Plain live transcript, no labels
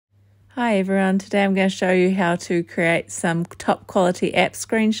Hi everyone, today I'm going to show you how to create some top quality app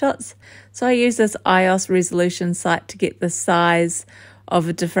screenshots. So I use this iOS resolution site to get the size of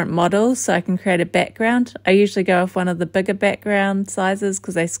a different model so I can create a background. I usually go with one of the bigger background sizes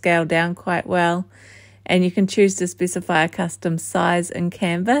because they scale down quite well. And you can choose to specify a custom size in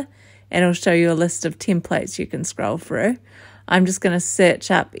Canva and it'll show you a list of templates you can scroll through. I'm just going to search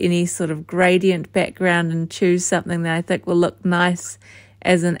up any sort of gradient background and choose something that I think will look nice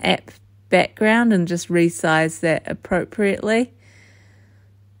as an app background and just resize that appropriately.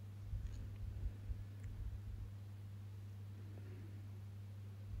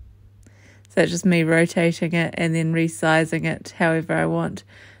 So it's just me rotating it and then resizing it however I want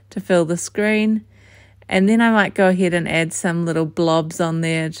to fill the screen. And then I might go ahead and add some little blobs on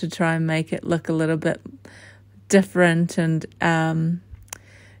there to try and make it look a little bit different and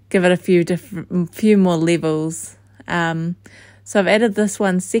give it a few more levels. So I've added this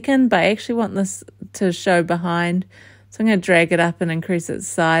one second, but I actually want this to show behind. So I'm going to drag it up and increase its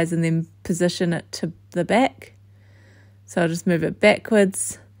size and then position it to the back. So I'll just move it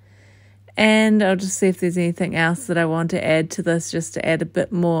backwards. And I'll just see if there's anything else that I want to add to this, just to add a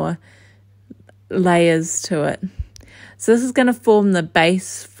bit more layers to it. So this is going to form the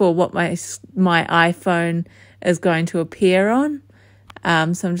base for what my iPhone is going to appear on. So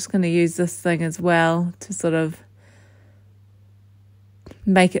I'm just going to use this thing as well to sort of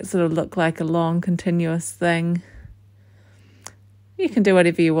make it sort of look like a long continuous thing. You can do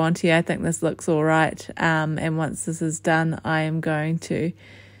whatever you want here. I think this looks all right. And once this is done, I am going to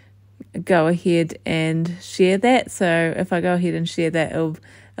go ahead and share that. So if I go ahead and share that, it'll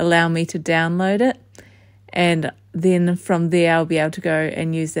allow me to download it. And then from there, I'll be able to go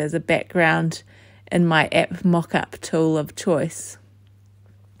and use it as a background in my App Mockup tool of choice.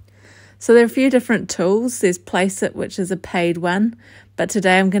 So there are a few different tools. There's PlaceIt, which is a paid one, but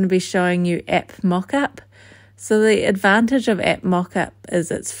today I'm going to be showing you App Mockup. So the advantage of App Mockup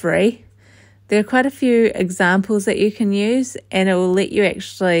is it's free. There are quite a few examples that you can use, and it will let you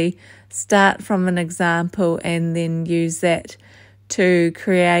actually start from an example and then use that to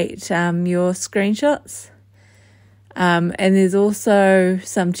create your screenshots. And there's also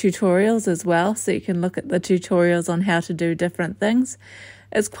some tutorials as well, so you can look at the tutorials on how to do different things.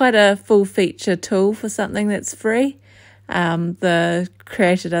 It's quite a full feature tool for something that's free. The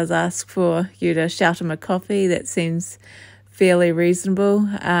creator does ask for you to shout him a coffee. That seems fairly reasonable.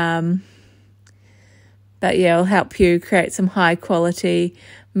 But yeah, it'll help you create some high quality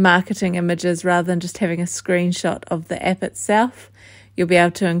marketing images rather than just having a screenshot of the app itself. You'll be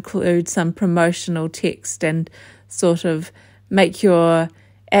able to include some promotional text and sort of make your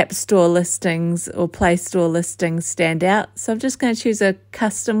App Store listings or Play Store listings stand out. So I'm just going to choose a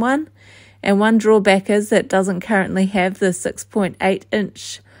custom one. And one drawback is that it doesn't currently have the 6.8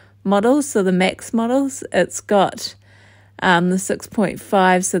 inch models, so the max models. It's got the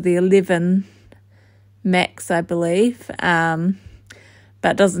 6.5, so the 11 max, I believe,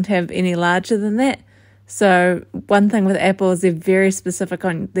 but doesn't have any larger than that. So one thing with Apple is they're very specific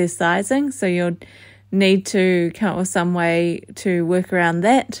on their sizing, so you'll need to come up with some way to work around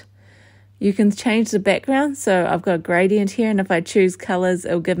that. You can change the background, so I've got a gradient here, and if I choose colors,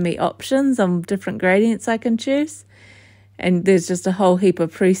 it'll give me options on different gradients I can choose. And there's just a whole heap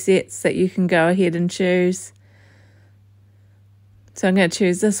of presets that you can go ahead and choose. So I'm going to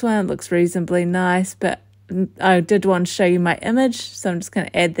choose this one. It looks reasonably nice, but I did want to show you my image, so I'm just going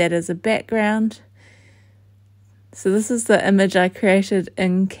to add that as a background. So this is the image I created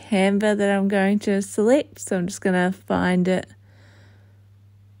in Canva that I'm going to select. So I'm just going to find it.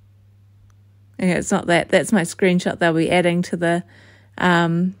 Okay, it's not that. That's my screenshot they'll be adding to the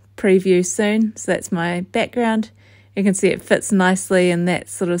preview soon. So that's my background. You can see it fits nicely in that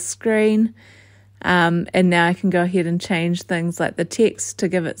sort of screen. And now I can go ahead and change things like the text to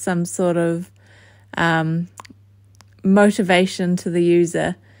give it some sort of motivation to the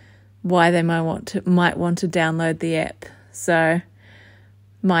user why they might want to download the app. So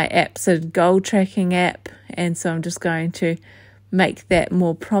my app's a goal tracking app, and so I'm just going to make that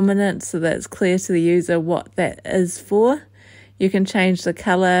more prominent so that it's clear to the user what that is for. You can change the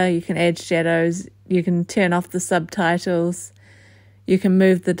color, you can add shadows, you can turn off the subtitles, you can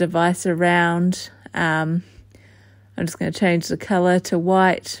move the device around. I'm just going to change the color to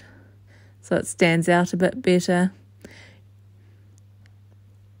white so it stands out a bit better.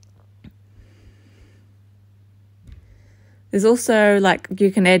 There's also, like,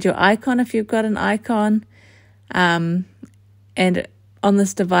 you can add your icon if you've got an icon. And on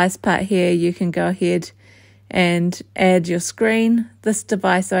this device part here, you can go ahead and add your screen. This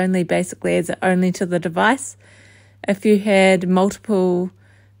device only basically adds it only to the device. If you had multiple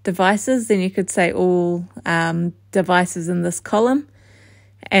devices, then you could say all devices in this column,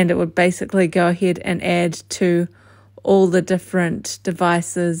 and it would basically go ahead and add to all the different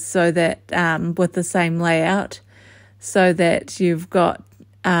devices so that with the same layout, so that you've got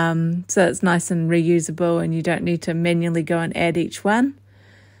so it's nice and reusable and you don't need to manually go and add each one.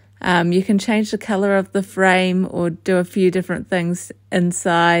 You can change the color of the frame or do a few different things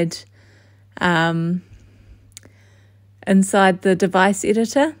inside the device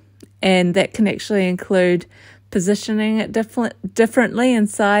editor, and that can actually include positioning it differently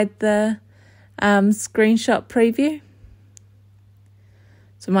inside the screenshot preview.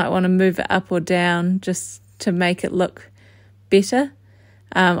 So you might want to move it up or down just to make it look better.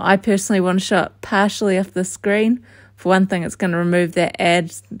 I personally want to show it partially off the screen. For one thing, it's going to remove that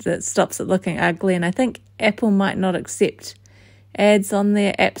ad that stops it looking ugly, and I think Apple might not accept ads on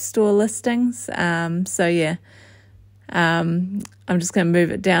their App Store listings. So yeah, I'm just going to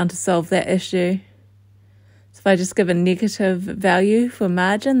move it down to solve that issue. So if I just give a negative value for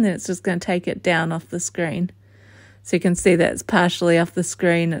margin, then it's just going to take it down off the screen. So you can see that it's partially off the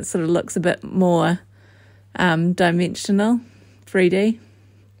screen. It sort of looks a bit more dimensional, 3D.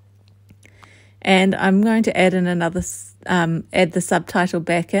 And I'm going to add in another, add the subtitle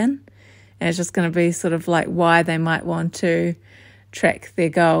back in. And it's just going to be sort of like why they might want to track their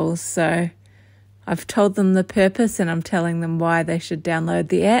goals. So I've told them the purpose and I'm telling them why they should download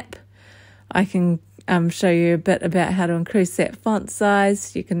the app. I can show you a bit about how to increase that font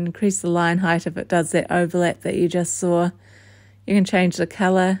size. You can increase the line height if it does that overlap that you just saw. You can change the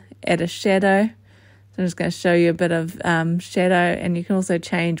colour, add a shadow. So I'm just going to show you a bit of shadow, and you can also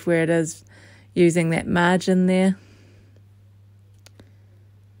change where it is using that margin there.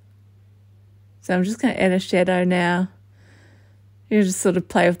 So I'm just going to add a shadow now. You just sort of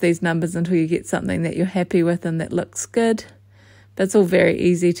play with these numbers until you get something that you're happy with and that looks good. But it's all very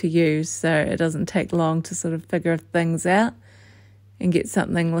easy to use, so it doesn't take long to sort of figure things out and get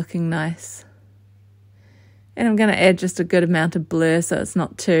something looking nice. And I'm going to add just a good amount of blur so it's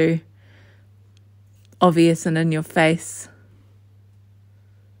not too obvious and in your face.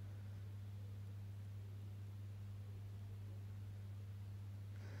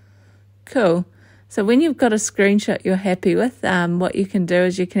 Cool. So when you've got a screenshot you're happy with, what you can do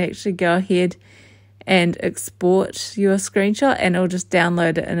is you can actually go ahead and export your screenshot, and it'll just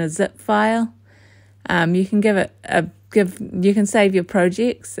download it in a zip file. You can give it you can save your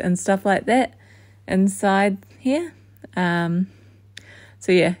projects and stuff like that inside here. So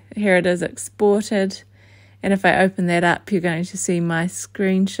yeah, here it is exported, and if I open that up, you're going to see my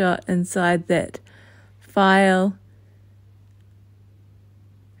screenshot inside that file.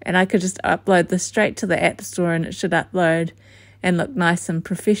 And I could just upload this straight to the App Store and it should upload and look nice and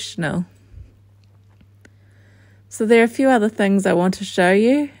professional. So there are a few other things I want to show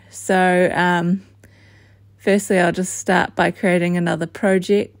you. So firstly, I'll just start by creating another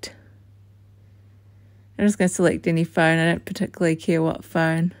project. I'm just going to select any phone. I don't particularly care what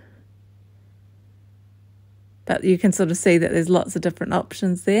phone. But you can sort of see that there's lots of different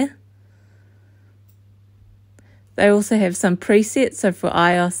options there. They also have some presets, so for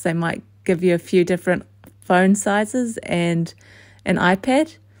iOS they might give you a few different phone sizes and an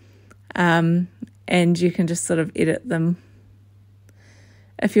iPad, and you can just sort of edit them.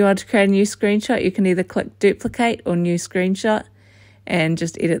 If you want to create a new screenshot, you can either click duplicate or new screenshot and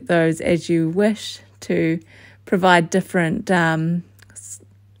just edit those as you wish to provide different,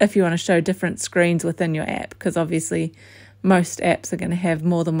 if you want to show different screens within your app, because obviously most apps are going to have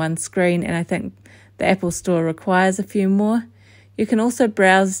more than one screen, and I think the Apple Store requires a few more. You can also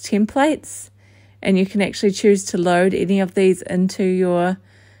browse templates, and you can actually choose to load any of these into your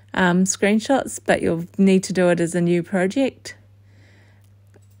screenshots, but you'll need to do it as a new project.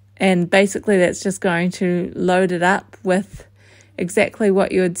 And basically that's just going to load it up with exactly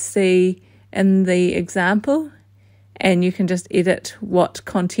what you would see in the example, and you can just edit what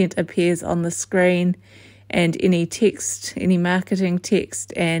content appears on the screen and any text, any marketing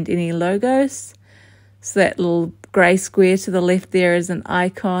text and any logos. So that little grey square to the left there is an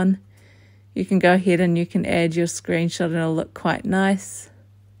icon. You can go ahead and you can add your screenshot and it'll look quite nice.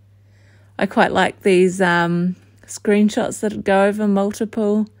 I quite like these screenshots that go over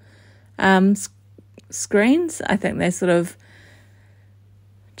multiple screens. I think they sort of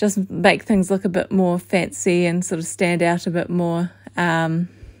just make things look a bit more fancy and sort of stand out a bit more.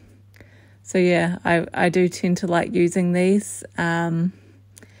 So yeah, I do tend to like using these. And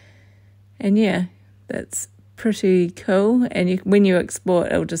yeah, that's pretty cool. And when you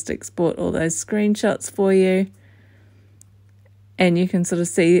export, it'll just export all those screenshots for you. And you can sort of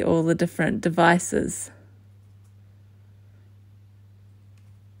see all the different devices.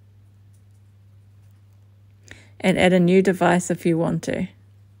 and add a new device if you want to.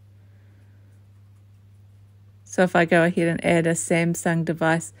 So if I go ahead and add a Samsung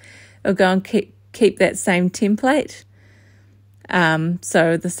device, it'll go and keep that same template.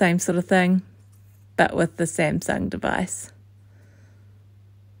 So the same sort of thing, but with the Samsung device.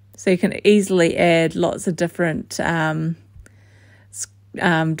 So you can easily add lots of different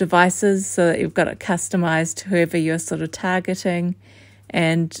devices so that you've got it customized to whoever you're sort of targeting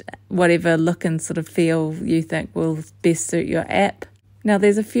and whatever look and sort of feel you think will best suit your app. Now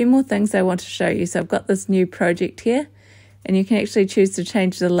there's a few more things I want to show you. So I've got this new project here, and you can actually choose to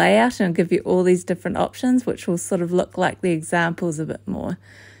change the layout and it'll give you all these different options, which will sort of look like the examples a bit more.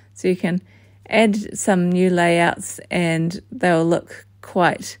 So you can add some new layouts and they'll look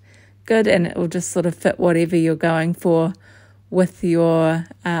quite good, and it will just sort of fit whatever you're going for with your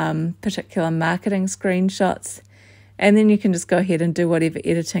particular marketing screenshots. And then you can just go ahead and do whatever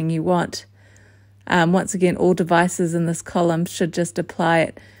editing you want. Once again, all devices in this column should just apply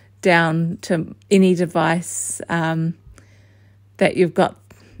it down to any device that you've got,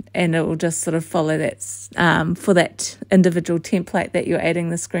 and it will just sort of follow that for that individual template that you're adding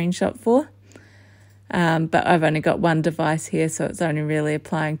the screenshot for. But I've only got one device here, so it's only really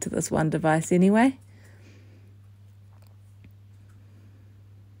applying to this one device anyway.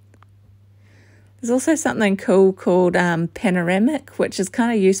 There's also something cool called panoramic, which is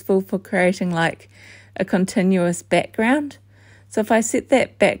kind of useful for creating like a continuous background. So if I set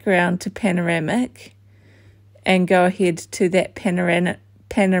that background to panoramic and go ahead to that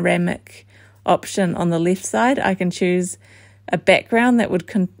panoramic option on the left side, I can choose a background that would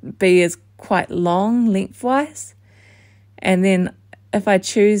be as quite long lengthwise. And then if I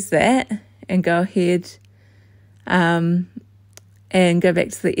choose that and go ahead and go back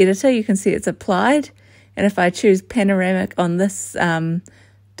to the editor, you can see it's applied. And if I choose panoramic on this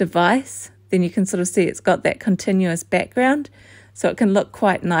device, then you can sort of see it's got that continuous background, so it can look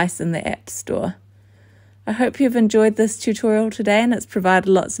quite nice in the App Store. I hope you've enjoyed this tutorial today and it's provided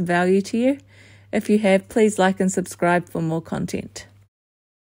lots of value to you. If you have, please like and subscribe for more content.